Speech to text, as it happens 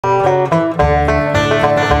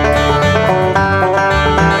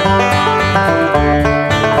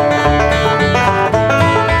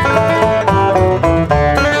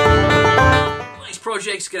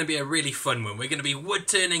Project's going to be a really fun one. We're going to be wood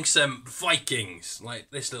turning some Vikings, like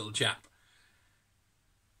this little chap.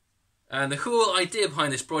 And the whole idea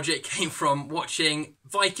behind this project came from watching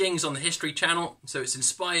Vikings on the History Channel, so it's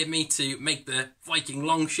inspired me to make the Viking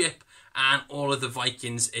longship and all of the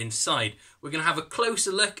Vikings inside. We're going to have a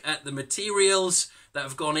closer look at the materials that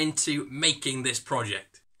have gone into making this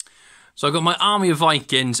project. So I've got my army of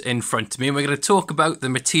Vikings in front of me, and we're going to talk about the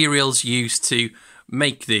materials used to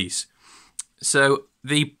make these. So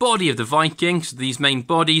the body of the Vikings, these main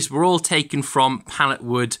bodies, were all taken from pallet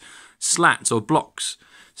wood slats or blocks.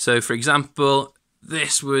 So for example,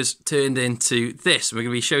 this was turned into this. We're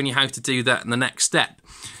going to be showing you how to do that in the next step.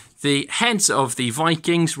 The heads of the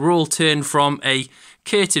Vikings were all turned from a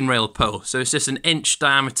curtain rail pole. So it's just an inch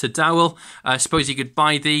diameter dowel. I suppose you could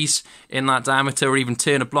buy these in that diameter or even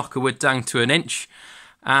turn a block of wood down to an inch.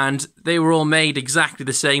 And they were all made exactly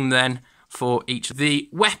the same then for each. The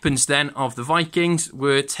weapons then of the Vikings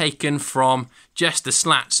were taken from just the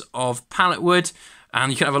slats of pallet wood,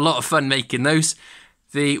 and you can have a lot of fun making those.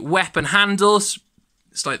 The weapon handles,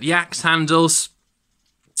 it's like the axe handles,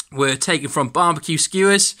 were taken from barbecue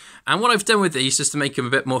skewers, and what I've done with these, just to make them a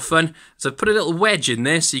bit more fun, is I've put a little wedge in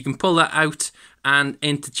there so you can pull that out and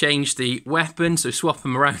interchange the weapon, so swap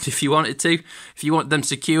them around if you wanted to. If you want them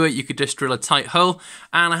secure, you could just drill a tight hole.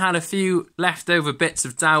 And I had a few leftover bits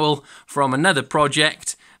of dowel from another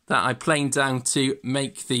project that I planed down to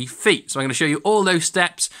make the feet. So I'm going to show you all those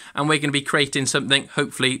steps, and we're going to be creating something,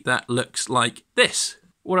 hopefully, that looks like this.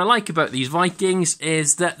 What I like about these Vikings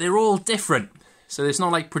is that they're all different. So it's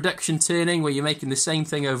not like production turning where you're making the same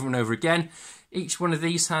thing over and over again. Each one of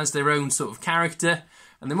these has their own sort of character,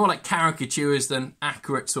 and they're more like caricatures than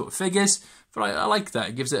accurate sort of figures. But I like that.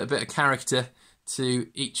 It gives it a bit of character to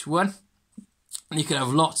each one. And you can have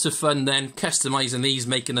lots of fun then customising these,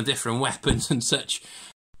 making the different weapons and such.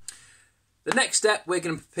 The next step, we're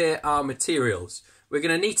going to prepare our materials. We're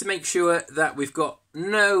going to need to make sure that we've got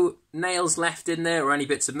no nails left in there or any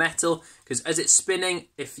bits of metal, because as it's spinning,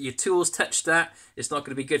 if your tools touch that, it's not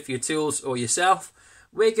going to be good for your tools or yourself.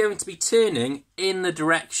 We're going to be turning in the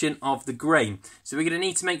direction of the grain. So we're going to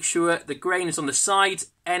need to make sure the grain is on the side,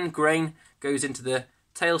 end grain goes into the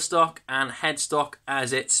tailstock and headstock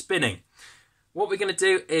as it's spinning. What we're going to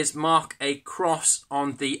do is mark a cross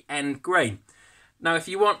on the end grain. Now if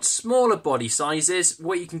you want smaller body sizes,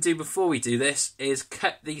 what you can do before we do this is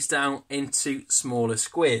cut these down into smaller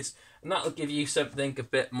squares. And that'll give you something a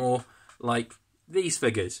bit more like these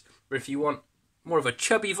figures. But if you want more of a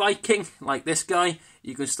chubby Viking, like this guy,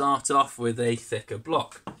 you can start off with a thicker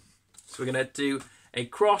block. So we're going to do a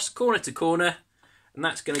cross corner to corner, and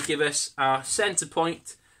that's going to give us our centre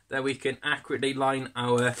point that we can accurately line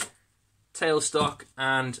our tailstock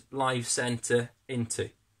and live centre into.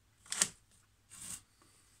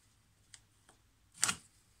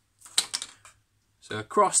 So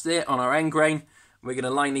across there on our end grain, we're going to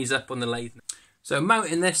line these up on the lathe. So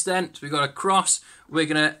mounting this then, so we've got a cross, we're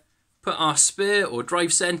going to put our spur or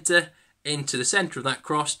drive centre into the centre of that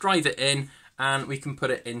cross, drive it in, and we can put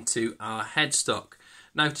it into our headstock.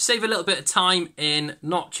 Now to save a little bit of time in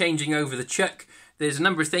not changing over the chuck, there's a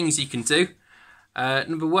number of things you can do.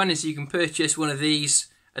 Number one is you can purchase one of these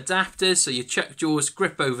adapters, so your chuck jaws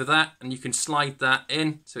grip over that and you can slide that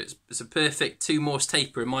in. So it's a perfect 2 Morse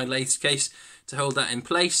taper in my lathe's case to hold that in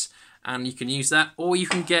place, and you can use that, or you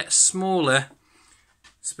can get smaller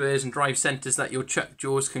spurs and drive centres that your chuck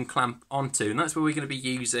jaws can clamp onto, and that's what we're going to be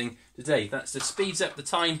using today. That's just speeds up the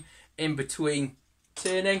time in between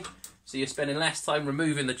turning, so you're spending less time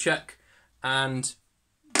removing the chuck and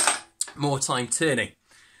more time turning.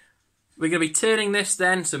 We're going to be turning this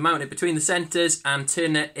then, so mount it between the centres and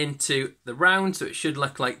turn it into the round, so it should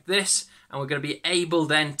look like this, and we're going to be able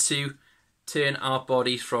then to turn our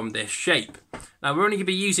bodies from this shape. Now we're only going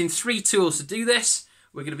to be using 3 tools to do this.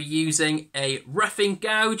 We're going to be using a roughing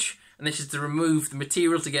gouge, and this is to remove the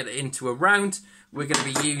material to get it into a round. We're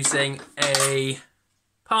going to be using a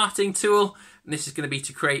parting tool, and this is going to be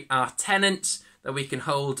to create our tenons that we can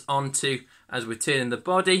hold onto as we're turning the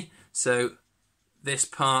body. So this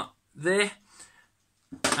part there.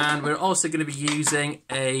 And we're also going to be using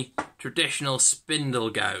a traditional spindle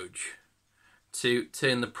gouge to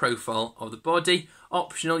turn the profile of the body.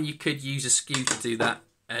 Optional, you could use a skew to do that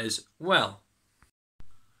as well.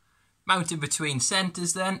 Mounted between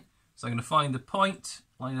centres then, so I'm going to find the point,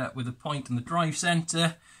 line it up with the point on the drive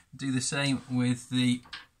centre, do the same with the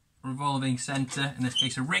revolving centre, in this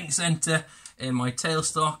case a ring centre in my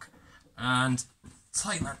tailstock, and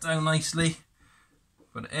tighten that down nicely.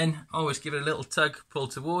 Put it in, always give it a little tug, pull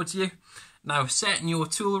towards you. Now setting your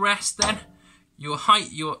tool rest then,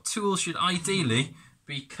 your tool should ideally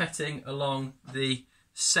be cutting along the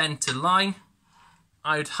centre line.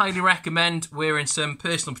 I would highly recommend wearing some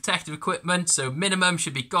personal protective equipment, so minimum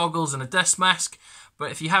should be goggles and a dust mask.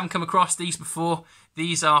 But if you haven't come across these before,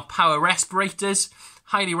 these are power respirators.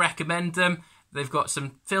 Highly recommend them. They've got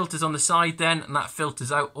some filters on the side then, and that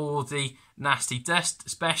filters out all the nasty dust,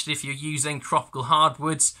 especially if you're using tropical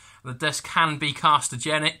hardwoods. The dust can be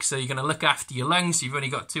carcinogenic, so you're going to look after your lungs. You've only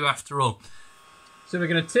got 2 after all. So we're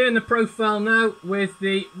going to turn the profile now with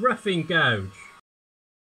the roughing gouge.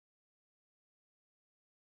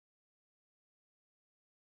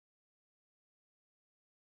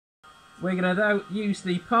 We're going to now use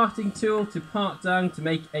the parting tool to part down to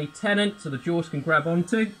make a tennant so the jaws can grab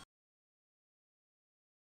onto.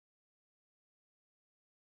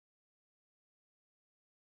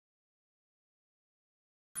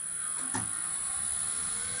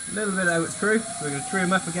 A little bit out through, so we're going to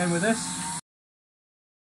trim up again with this.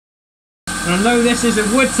 And although this is a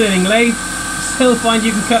wood turning lathe, you still find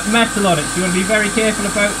you can cut metal on it, so you want to be very careful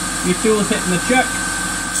about your tools hitting the chuck.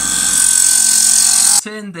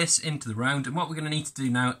 Turn this into the round, and what we're going to need to do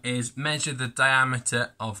now is measure the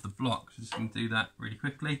diameter of the block. So just going to do that really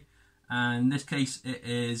quickly, and in this case it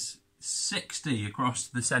is 60 across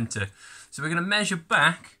the centre. So we're going to measure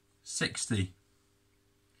back 60,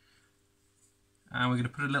 and we're going to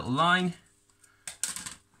put a little line,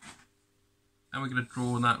 and we're going to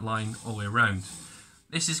draw that line all the way around.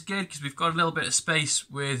 This is good because we've got a little bit of space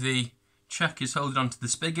where the chuck is holding onto the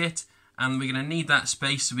spigot, and we're going to need that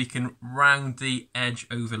space so we can round the edge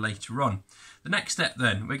over later on. The next step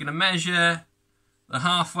then, we're going to measure the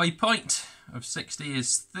halfway point of 60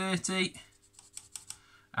 is 30,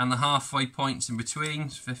 and the halfway points in between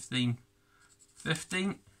is 15,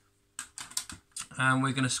 15, and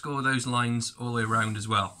we're going to score those lines all the way around as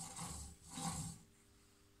well.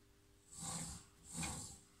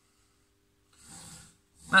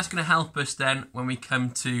 That's going to help us then when we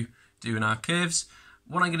come to doing our curves.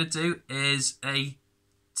 What I'm going to do is a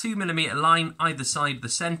 2mm line either side of the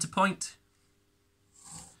centre point.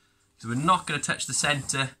 So we're not going to touch the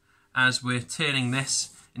centre as we're turning this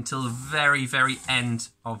until the very, very end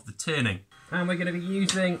of the turning. And we're going to be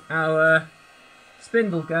using our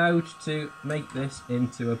spindle gouge to make this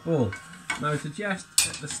into a ball. Now I suggest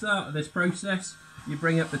at the start of this process you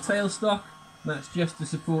bring up the tailstock. That's just to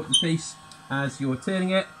support the piece as you're turning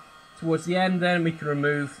it. Towards the end then we can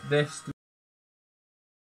remove this.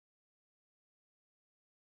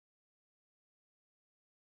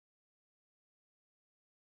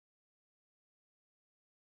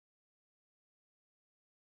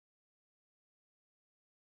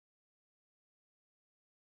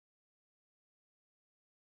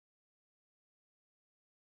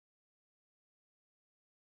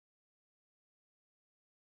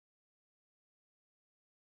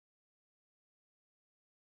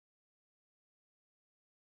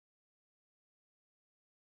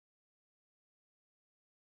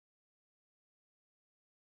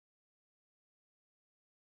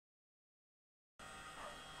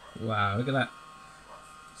 Wow, look at that.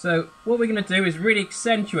 So what we're going to do is really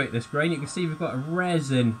accentuate this grain. You can see we've got a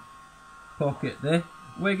resin pocket there.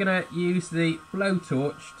 We're going to use the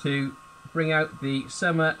blowtorch to bring out the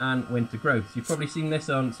summer and winter growth. You've probably seen this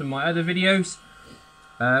on some of my other videos.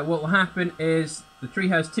 What will happen is the tree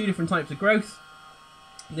has 2 different types of growth.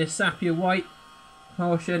 This sapphire white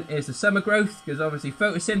portion is the summer growth, because obviously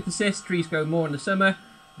photosynthesis, trees grow more in the summer.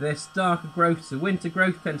 This darker growth, the winter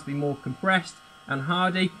growth, tends to be more compressed and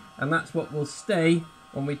hardy, and that's what will stay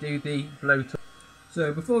when we do the blowtorch.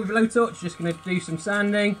 So before we blowtorch, just going to do some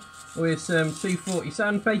sanding with some 240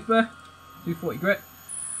 sandpaper, 240 grit.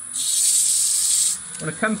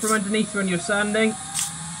 Want to come from underneath when you're sanding,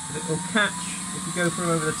 because it will catch if you go from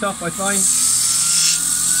over the top, I find.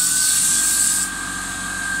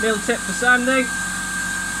 Little tip for sanding,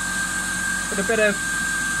 put a bit of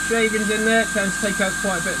shavings in there, it tends to take out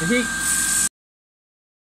quite a bit of the heat.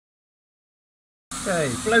 Okay,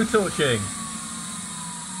 blowtorching.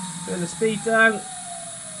 Turn the speed down.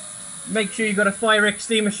 Make sure you've got a fire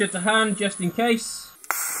extinguisher to hand just in case.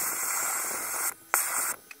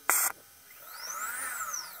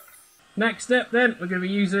 Next step then, we're going to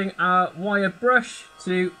be using our wire brush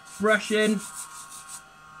to brush in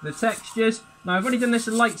the textures. Now I've only done this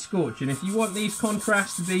in light scorching. If you want these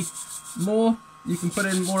contrasts to be more, you can put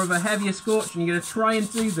in more of a heavier scorch, and you're going to try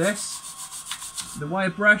and do this, the wire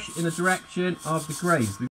brush, in the direction of the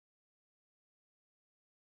grains.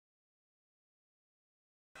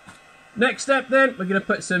 Next step then, we're going to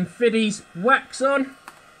put some Fiddy's wax on.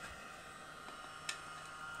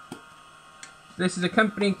 This is a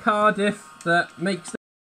company in Cardiff that makes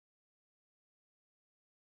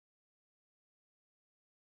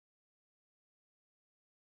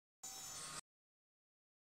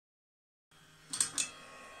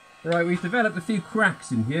Right, we've developed a few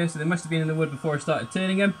cracks in here, so they must have been in the wood before I started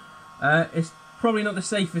turning them. It's probably not the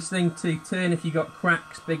safest thing to turn if you've got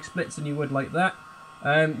cracks, big splits in your wood like that.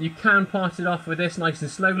 You can part it off with this nice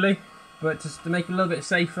and slowly, but just to make it a little bit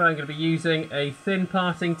safer, I'm going to be using a thin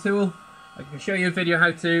parting tool. I can show you a video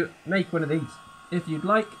how to make one of these if you'd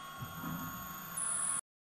like.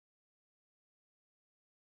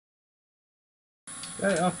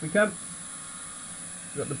 Okay, off we come.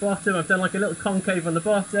 We've got the bottom, I've done like a little concave on the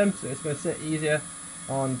bottom, so it's going to sit easier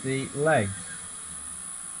on the legs.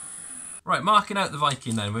 Right, marking out the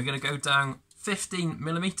Viking then, we're going to go down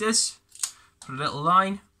 15mm, put a little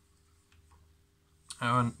line,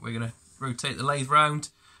 and we're going to rotate the lathe round,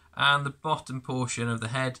 and the bottom portion of the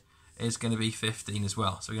head is going to be 15 as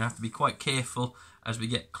well. So we're going to have to be quite careful as we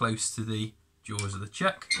get close to the jaws of the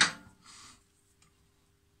chuck.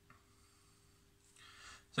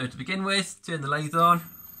 So to begin with, turn the lathe on.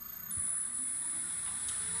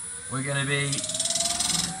 We're going to be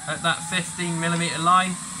at that 15mm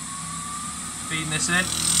line, feeding this in.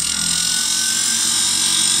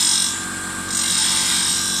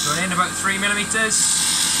 Going in about 3mm.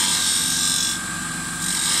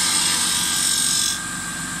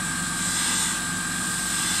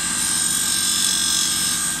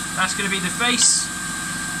 That's going to be the face,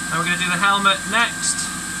 and we're going to do the helmet next.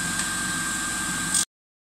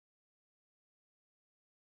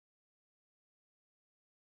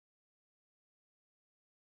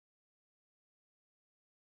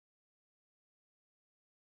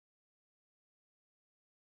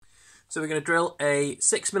 So we're going to drill a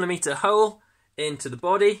 6mm hole into the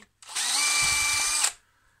body,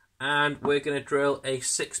 and we're going to drill a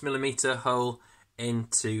 6mm hole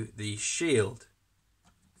into the shield.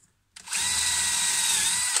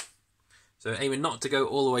 So aiming not to go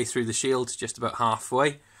all the way through the shield, just about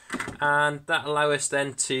halfway, and that allows us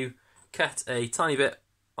then to cut a tiny bit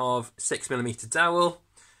of 6mm dowel,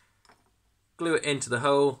 glue it into the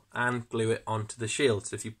hole and glue it onto the shield.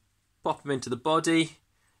 So if you pop them into the body,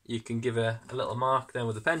 you can give a little mark then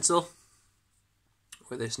with a pencil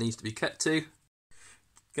where this needs to be cut to.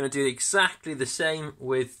 Going to do exactly the same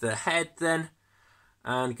with the head then,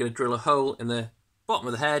 and going to drill a hole in the bottom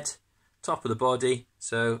of the head, top of the body,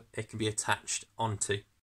 so it can be attached onto.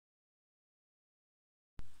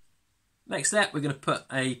 Next step, we're going to put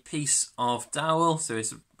a piece of dowel, so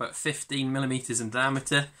it's about 15mm in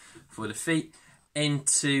diameter for the feet,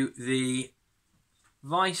 into the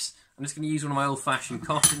vise. I'm just going to use one of my old-fashioned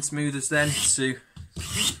cotton smoothers then to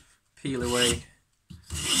peel away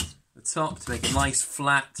the top to make a nice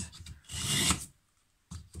flat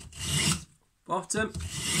bottom.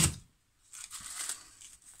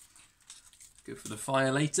 Good for the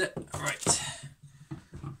fire later. Right.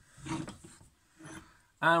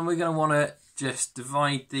 And we're going to want to just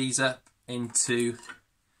divide these up into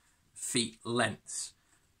feet lengths,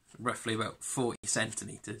 roughly about 40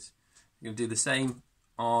 centimetres. You're going to do the same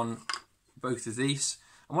on both of these,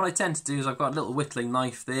 and what I tend to do is I've got a little whittling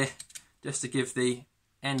knife there just to give the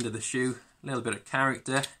end of the shoe a little bit of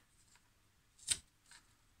character.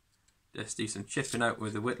 Just do some chipping out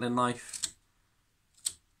with the whittling knife,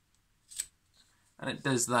 and it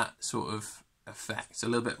does that sort of effect. It's a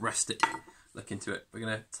little bit rustic look into it. We're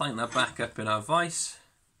going to tighten that back up in our vise,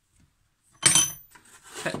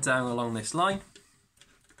 cut down along this line.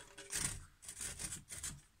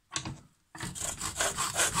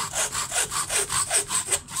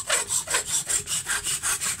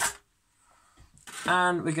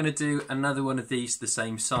 And we're going to do another one of these the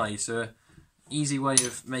same size. So an easy way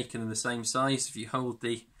of making them the same size, if you hold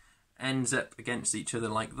the ends up against each other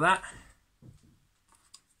like that,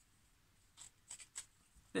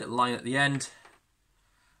 little line at the end,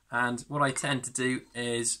 and what I tend to do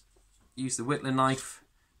is use the whittling knife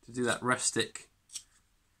to do that rustic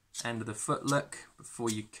end of the foot look before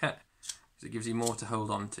you cut, because it gives you more to hold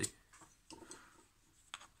on to.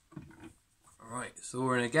 Alright, so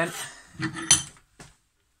we're in again.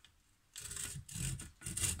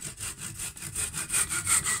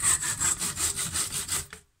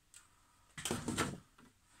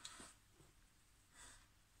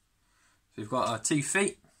 We've got our 2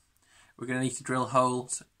 feet. We're going to need to drill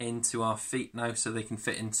holes into our feet now so they can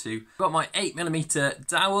fit into. I've got my 8mm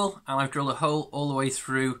dowel, and I've drilled a hole all the way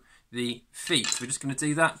through the feet. We're just going to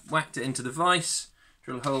do that, whacked it into the vise,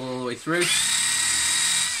 drill a hole all the way through.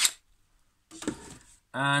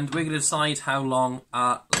 and we're going to decide how long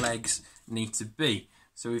our legs need to be.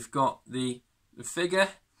 So we've got the figure,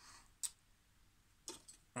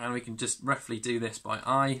 and we can just roughly do this by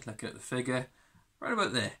eye, looking at the figure, right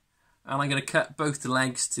about there. And I'm going to cut both the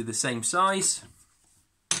legs to the same size.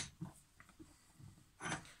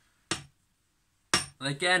 And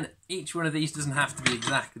again, each one of these doesn't have to be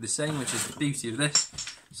exactly the same, which is the beauty of this.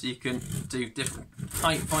 So you can do different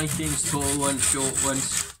height Vikings, tall ones, short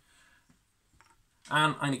ones.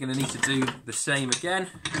 And I'm going to need to do the same again.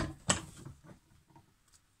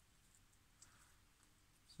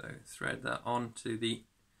 So thread that onto the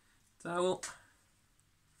dowel.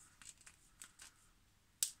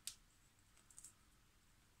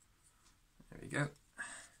 There we go.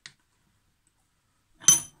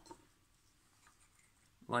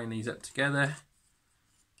 Line these up together.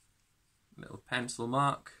 Little pencil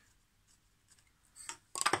mark.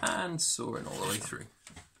 And sawing all the way through.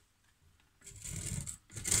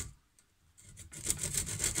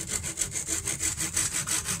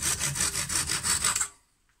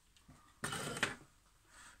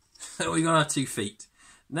 So we got our 2 feet.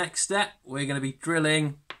 Next step, we're going to be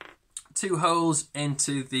drilling 2 holes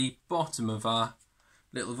into the bottom of our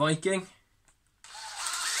little Viking.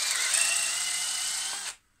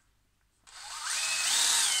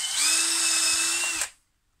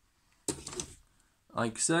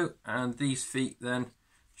 Like so, and these feet then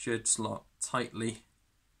should slot tightly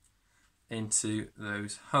into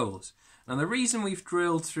those holes. Now the reason we've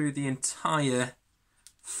drilled through the entire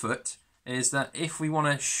foot is that if we want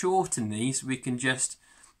to shorten these, we can just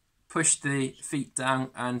push the feet down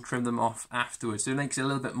and trim them off afterwards. So it makes it a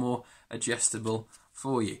little bit more adjustable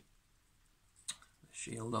for you. The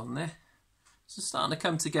shield on there. So it's starting to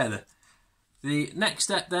come together. The next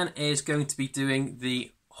step then is going to be doing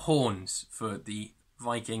the horns for the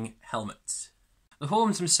Viking helmets. The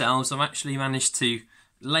horns themselves I've actually managed to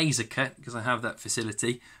laser cut because I have that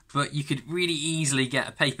facility, but you could really easily get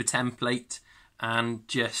a paper template and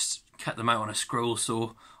just cut them out on a scroll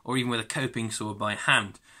saw or even with a coping saw by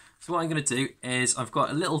hand. So what I'm going to do is I've got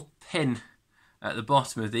a little pin at the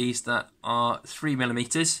bottom of these that are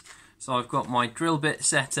 3mm. So I've got my drill bit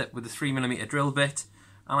set up with a 3mm drill bit,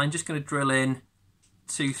 and I'm just going to drill in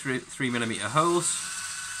 2 3mm holes.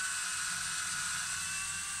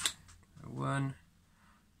 One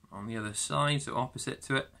on the other side, so opposite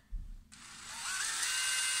to it.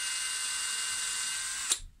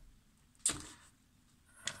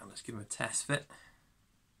 And let's give them a test fit.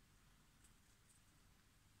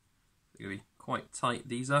 They're going to be quite tight,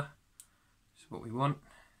 these are. That's what we want.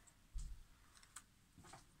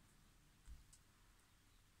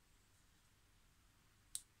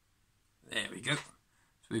 There we go. So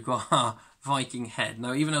we've got our Viking head.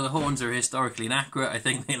 Now, even though the horns are historically inaccurate, I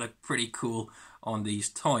think they look pretty cool on these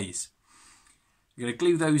toys. We're going to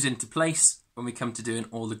glue those into place when we come to doing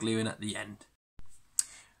all the gluing at the end.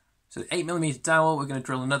 So the 8mm dowel, we're going to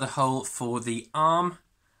drill another hole for the arm,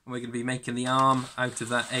 and we're going to be making the arm out of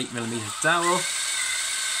that 8mm dowel.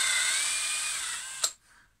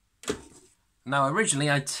 Now originally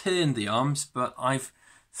I turned the arms, but I've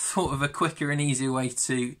thought of a quicker and easier way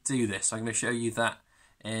to do this. So I'm going to show you that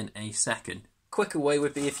in a second. Quicker way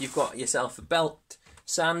would be if you've got yourself a belt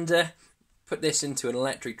sander, put this into an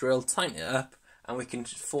electric drill, tighten it up, and we can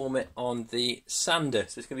form it on the sander.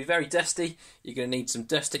 So it's going to be very dusty. You're going to need some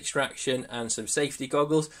dust extraction and some safety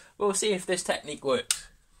goggles. We'll see if this technique works.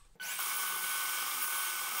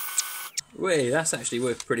 Wait, that's actually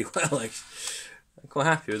worked pretty well. I'm quite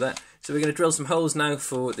happy with that. So we're going to drill some holes now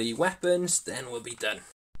for the weapons, then we'll be done.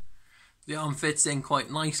 The arm fits in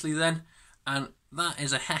quite nicely then, and that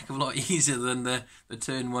is a heck of a lot easier than the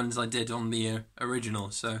turn ones I did on the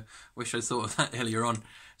original, so wish I'd thought of that earlier on.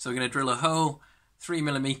 So we're going to drill a hole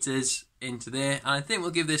 3mm into there, and I think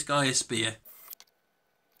we'll give this guy a spear.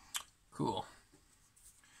 Cool.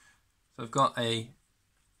 So I've got a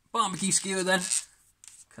barbecue skewer then,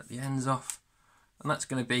 cut the ends off, and that's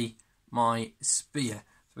going to be my spear.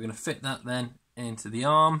 So we're going to fit that then into the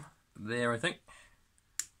arm, there I think.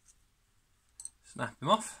 Snap him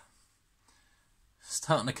off.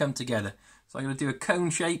 Starting to come together. So I'm going to do a cone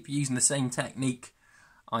shape using the same technique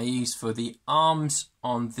I used for the arms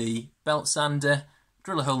on the belt sander,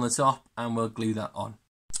 drill a hole in the top, and we'll glue that on.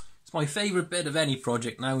 It's my favourite bit of any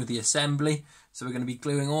project now with the assembly, so we're going to be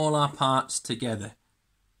gluing all our parts together.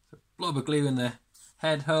 So blob of glue in the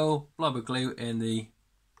head hole, blob of glue in the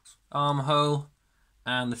arm hole,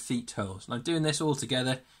 and the feet holes. Now doing this all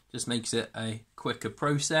together just makes it a quicker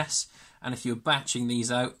process, and if you're batching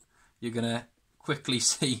these out, you're going to quickly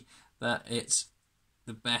see that it's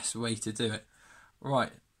the best way to do it.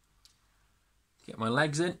 Right, get my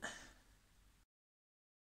legs in.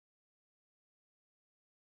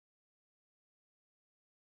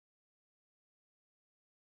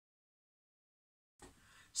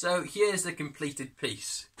 So here's the completed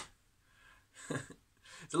piece.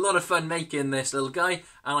 It's a lot of fun making this little guy,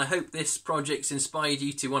 and I hope this project's inspired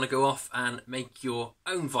you to want to go off and make your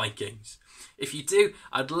own Vikings. If you do,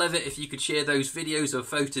 I'd love it if you could share those videos or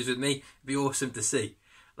photos with me. It'd be awesome to see.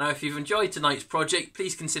 Now, if you've enjoyed tonight's project,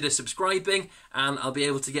 please consider subscribing, and I'll be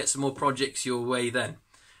able to get some more projects your way then.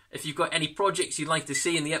 If you've got any projects you'd like to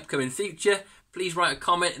see in the upcoming future, please write a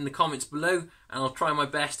comment in the comments below, and I'll try my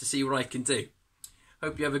best to see what I can do.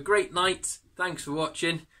 Hope you have a great night. Thanks for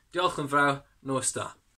watching. Diolch yn fawr. Nos da.